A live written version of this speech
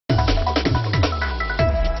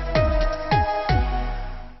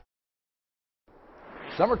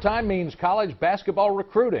Summertime means college basketball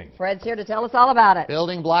recruiting. Fred's here to tell us all about it.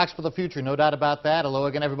 Building blocks for the future, no doubt about that. Hello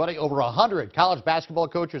again, everybody. Over 100 college basketball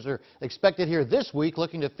coaches are expected here this week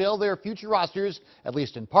looking to fill their future rosters, at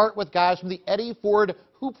least in part, with guys from the Eddie Ford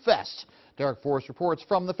Hoopfest. Derek Forrest reports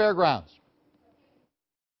from the fairgrounds.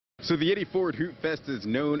 So the Eddie Ford Hoopfest is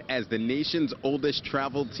known as the nation's oldest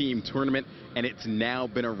travel team tournament, and it's now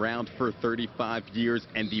been around for 35 years,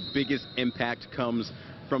 and the biggest impact comes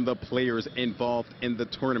from the players involved in the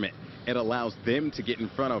tournament. It allows them to get in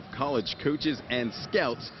front of college coaches and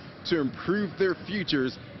scouts to improve their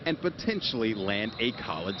futures and potentially land a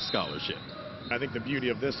college scholarship. I think the beauty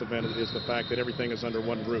of this event is the fact that everything is under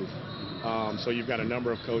one roof. So you've got a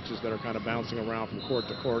number of coaches that are kind of bouncing around from court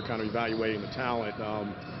to court, kind of evaluating the talent.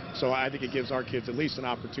 So I think it gives our kids at least an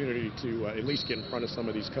opportunity to at least get in front of some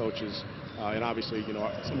of these coaches. And obviously, you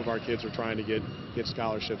know, some of our kids are trying to get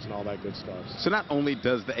scholarships and all that good stuff. So not only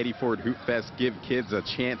does the Eddie Ford Hoopfest give kids a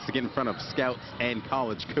chance to get in front of scouts and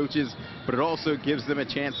college coaches, but it also gives them a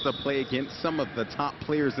chance to play against some of the top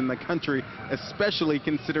players in the country, especially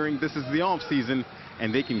considering this is the off season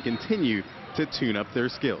and they can continue to tune up their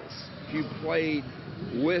skills. If you played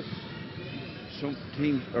with some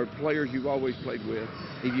teams or players you've always played with,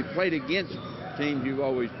 if you played against teams you've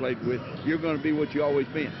always played with, you're going to be what you always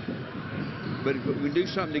been. But if we do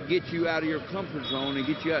something to get you out of your comfort zone and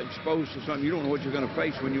get you out exposed to something you don't know what you're going to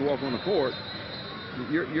face when you walk on the court,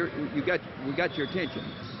 we got your attention.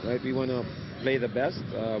 Right, we want to play the best.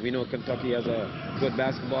 We know Kentucky has a good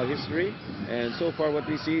basketball history, and so far what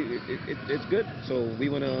we see, it's good. So we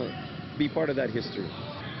want to be part of that history.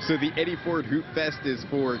 So the Eddie Ford Hoopfest is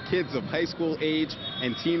for kids of high school age,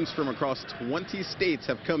 and teams from across 20 states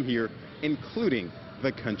have come here, including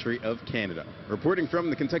the country of Canada. Reporting from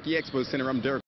the Kentucky Expo Center, I'm Derek